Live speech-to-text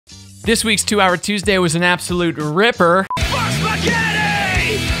This week's 2-Hour Tuesday was an absolute ripper.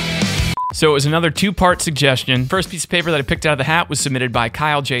 So it was another two-part suggestion. First piece of paper that I picked out of the hat was submitted by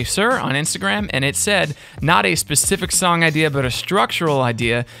Kyle J. Sir on Instagram, and it said, not a specific song idea, but a structural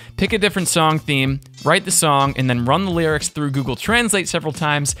idea. Pick a different song theme, write the song, and then run the lyrics through Google Translate several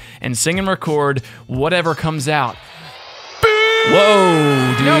times, and sing and record whatever comes out.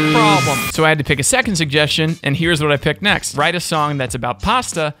 Whoa, dude. No problem. So I had to pick a second suggestion, and here's what I picked next. Write a song that's about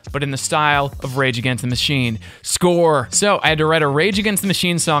pasta, but in the style of Rage Against the Machine. Score. So I had to write a Rage Against the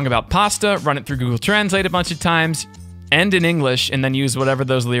Machine song about pasta, run it through Google Translate a bunch of times, and in English, and then use whatever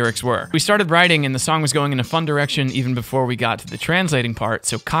those lyrics were. We started writing, and the song was going in a fun direction even before we got to the translating part.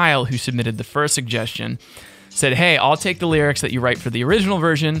 So Kyle, who submitted the first suggestion, said, hey, I'll take the lyrics that you write for the original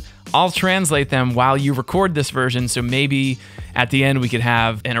version, I'll translate them while you record this version, so maybe at the end we could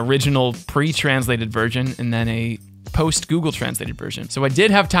have an original pre-translated version and then a post-Google translated version. So I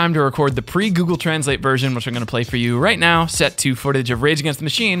did have time to record the pre-Google Translate version, which I'm gonna play for you right now, set to footage of Rage Against the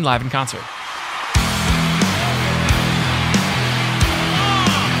Machine live in concert.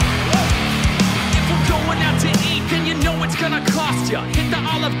 If we're going out to eat, then you know it's gonna cost ya. Hit the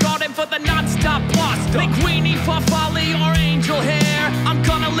Olive Garden for the non-stop pasta. Linguine, farfalle, or angel hair. I'm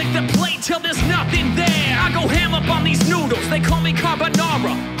gonna lick the plate till there's nothing there. I go ham up on these noodles, they call me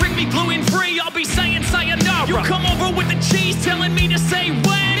carbonara. Bring me gluten-free, I'll be saying sayonara. You come over with the cheese, telling me to say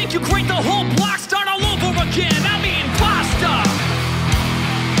when. Think you create the whole block, start all over again. I'm eating pasta.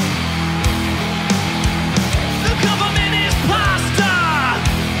 The government is pasta.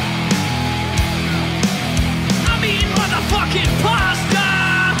 I'm eating motherfucking pasta.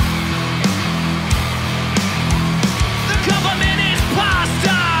 The government is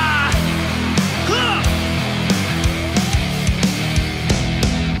pasta.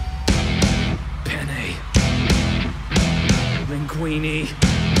 Penne, linguine,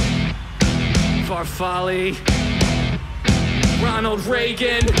 farfalle, Ronald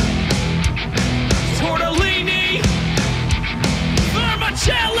Reagan, tortellini,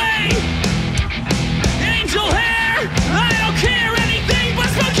 vermicelli, angel hair. I don't care anything but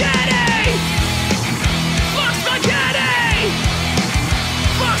spaghetti. Fuck spaghetti.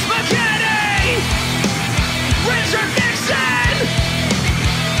 Fuck spaghetti. Richard Nixon.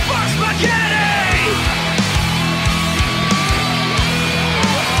 Fuck spaghetti.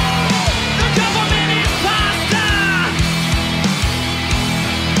 The government is pasta.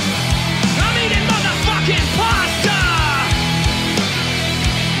 I'm eating motherfucking pasta.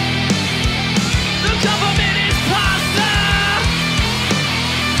 The government is pasta.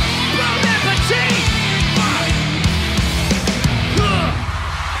 Bon appetit.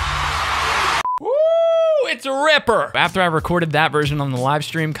 Woo! It's a ripper! After I recorded that version on the live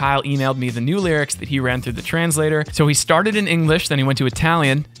stream, Kyle emailed me the new lyrics that he ran through the translator. So he started in English, then he went to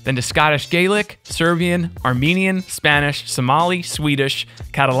Italian, then to Scottish Gaelic, Serbian, Armenian, Spanish, Somali, Swedish,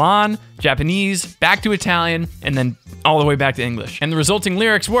 Catalan, Japanese, back to Italian, and then all the way back to English. And the resulting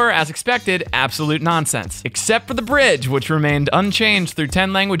lyrics were, as expected, absolute nonsense. Except for the bridge, which remained unchanged through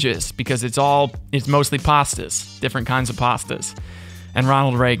 10 languages, because it's mostly pastas, different kinds of pastas. And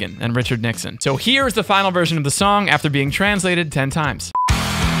Ronald Reagan and Richard Nixon. So here's the final version of the song after being translated 10 times. But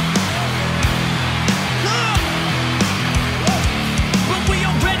we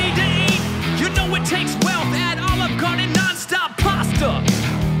are ready to eat. You know it takes wealth. Add Olive Garden non-stop pasta.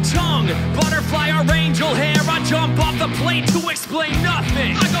 Tongue, butterfly or angel hair. I jump off the plate to explain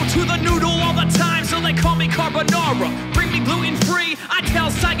nothing. I go to the noodle all the time, so they call me carbonara. Bring me gluten-free, I tell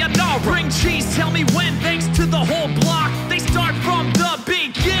sayonara. Bring cheese, tell me when, thanks to the whole block. They start from the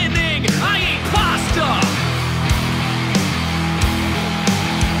beginning. I eat pasta.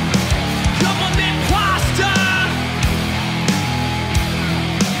 Government pasta.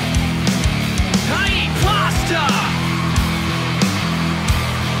 I eat pasta.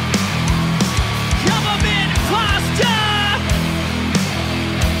 Government pasta.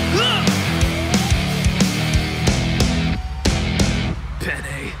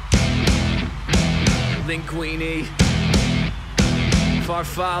 Penne, linguine,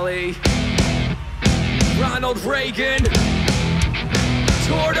 farfalle, Ronald Reagan,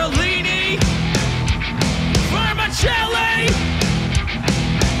 tortellini, vermicelli,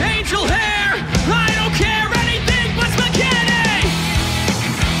 angel hair. I don't care anything but spaghetti.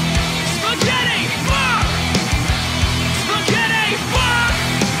 Spaghetti, fuck. Spaghetti, fuck.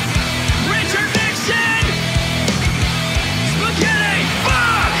 Richard Nixon. Spaghetti,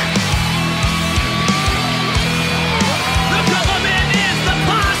 fuck. The government is the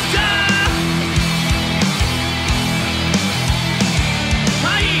pasta.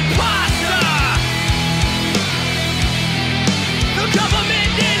 I eat pasta.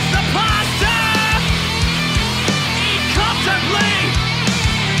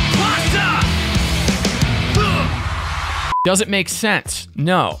 Does it make sense?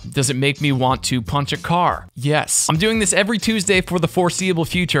 No. Does it make me want to punch a car? Yes. I'm doing this every Tuesday for the foreseeable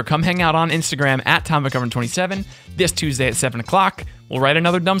future. Come hang out on Instagram at TomMcGovern27 this Tuesday at 7 o'clock. We'll write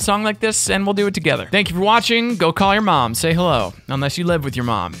another dumb song like this, and we'll do it together. Thank you for watching. Go call your mom. Say hello. Unless you live with your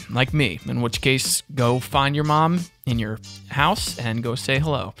mom, like me. In which case, go find your mom in your house and go say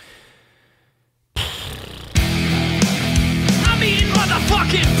hello. I mean,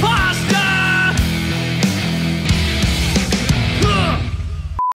 motherfucking pasta!